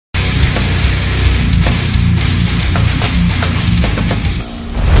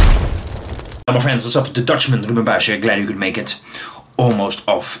My friends, what's up? The Dutchman, unabashed. Glad you could make it. Almost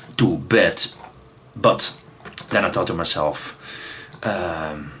off to bed. But then I thought to myself,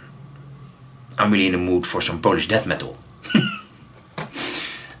 I'm really in the mood for some Polish death metal.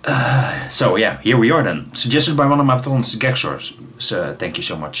 So yeah, here we are then. Suggested by one of my patrons, gexzor. So thank you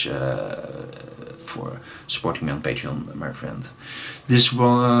so much for supporting me on Patreon, my friend. This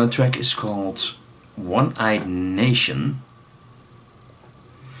track is called One-Eyed Nation.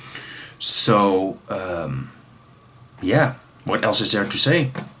 So yeah, what else is there to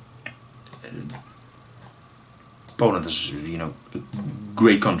say? Poland is, you know, a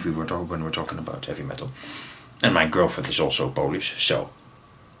great country when we're talking about heavy metal, and my girlfriend is also Polish, so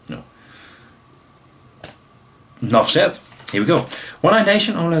no. Enough said. Here we go. One-Eyed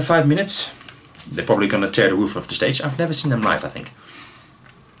Nation, only 5 minutes. They're probably gonna tear the roof off the stage. I've never seen them live, I think.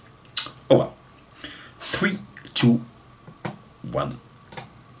 Oh well. 3, 2, 1,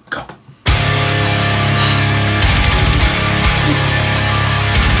 go.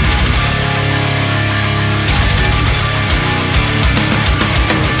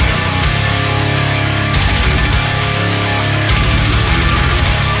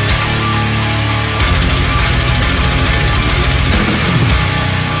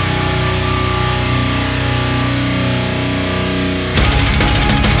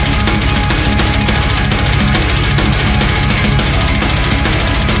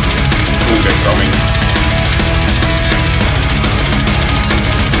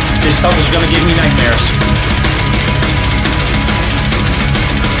 This stuff is gonna give me nightmares.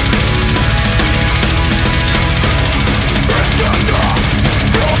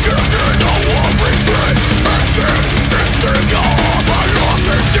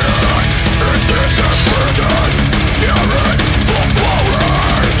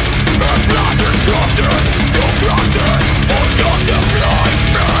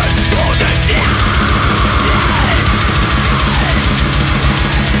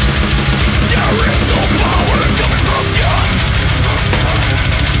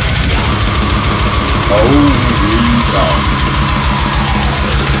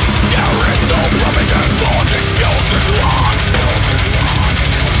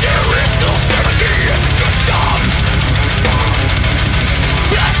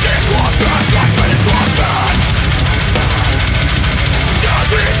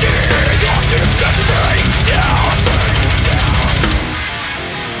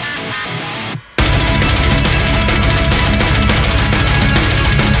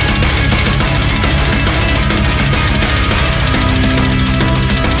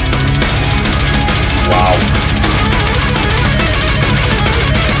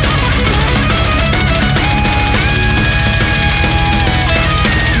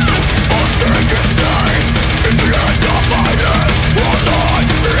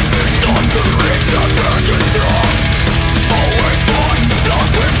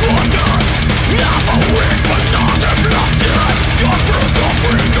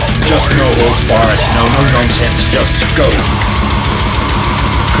 Just no holds barred, no nonsense, just go.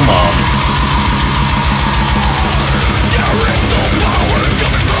 Come on. There is no power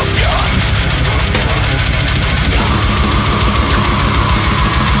coming from God.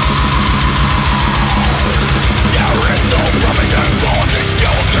 There is no providence for the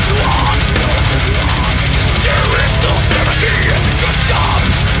chosen ones. There is no sympathy to some.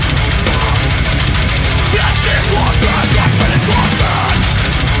 Bloodshed was last like when it was bad.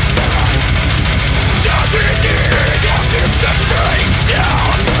 Decapitated on tips and brains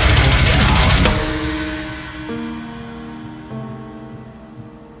down.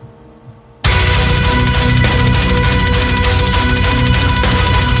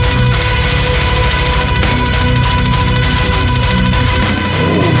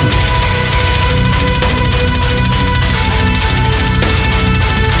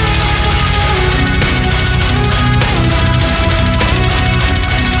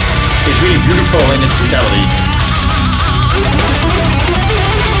 It's really beautiful in its brutality.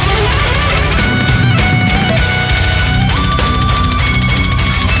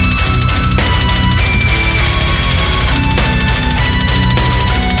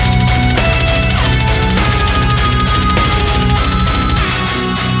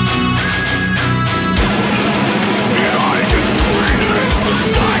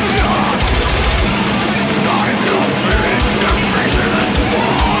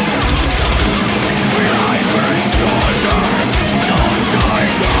 I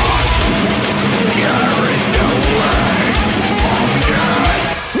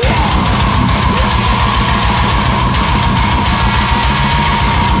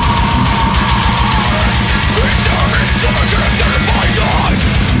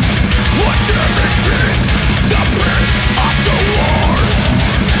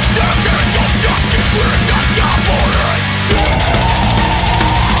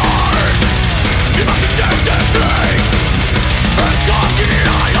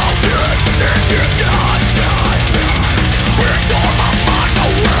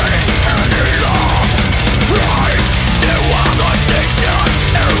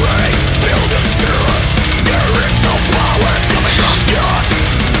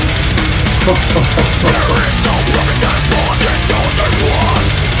no providence for the chosen ones.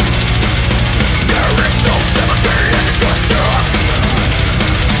 There is no cemetery in the sun.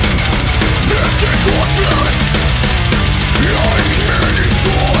 This is worthless. Lying many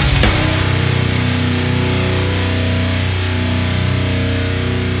trust.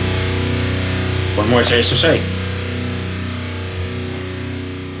 What more is there to say?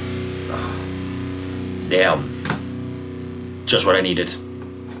 Damn. Just what I needed.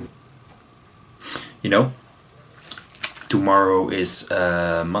 You know, tomorrow is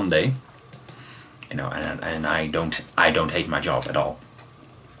Monday. You know, and I don't hate my job at all.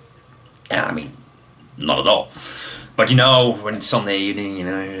 Yeah, I mean, not at all. But you know, when it's Sunday evening, you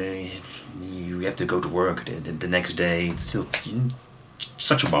know, you have to go to work the next day. It's still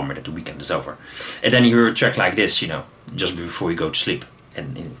such a bummer that the weekend is over. And then you hear a track like this, you know, just before you go to sleep,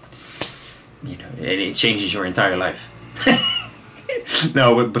 and you know, it changes your entire life.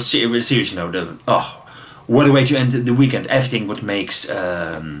 No, but seriously, you know, what a way to end the weekend. Everything what makes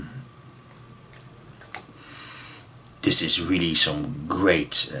this is really some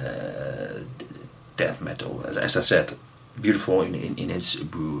great death metal. As I said, beautiful in its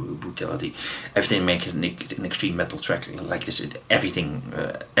brutality. Everything makes an extreme metal track like this.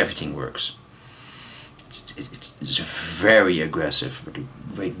 Everything works. It's very aggressive, but a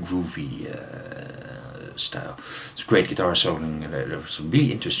very groovy style. It's great guitar soloing. There's some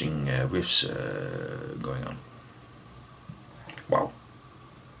really interesting riffs going on. Wow.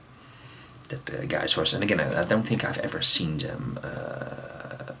 That guy's voice. And again, I don't think I've ever seen them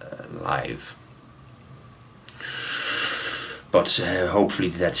live. But hopefully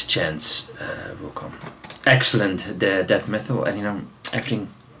that chance will come. Excellent death metal, and you know, everything.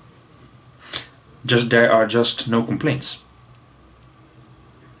 There are just no complaints.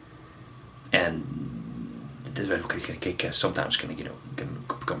 And sometimes can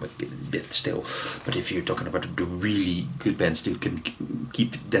become a bit still, but if you're talking about the really good bands that can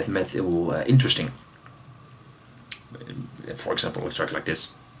keep death metal interesting, for example, a track like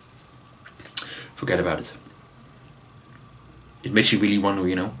this, forget about it. It makes you really wonder,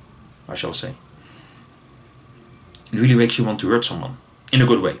 you know, I shall say. It really makes you want to hurt someone in a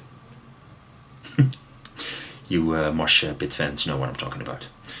good way. You mosh pit fans know what I'm talking about.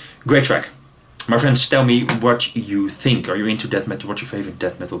 Great track. My friends, tell me what you think. Are you into death metal? What's your favorite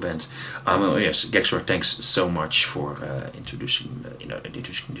death metal band? Well, yes, gexzor, thanks so much for introducing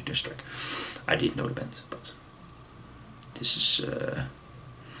this track. I didn't know the band, but this is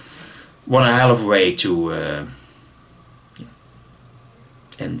one hell of a way to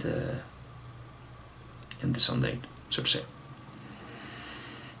end the Sunday, so to say.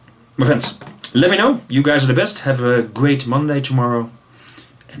 My friends, let me know. You guys are the best. Have a great Monday tomorrow.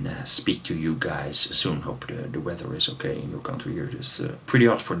 And speak to you guys soon. Hope the weather is okay in your country here. It is pretty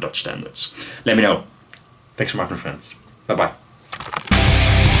hot for Dutch standards. Let me know. Thanks so much, my friends. Bye bye.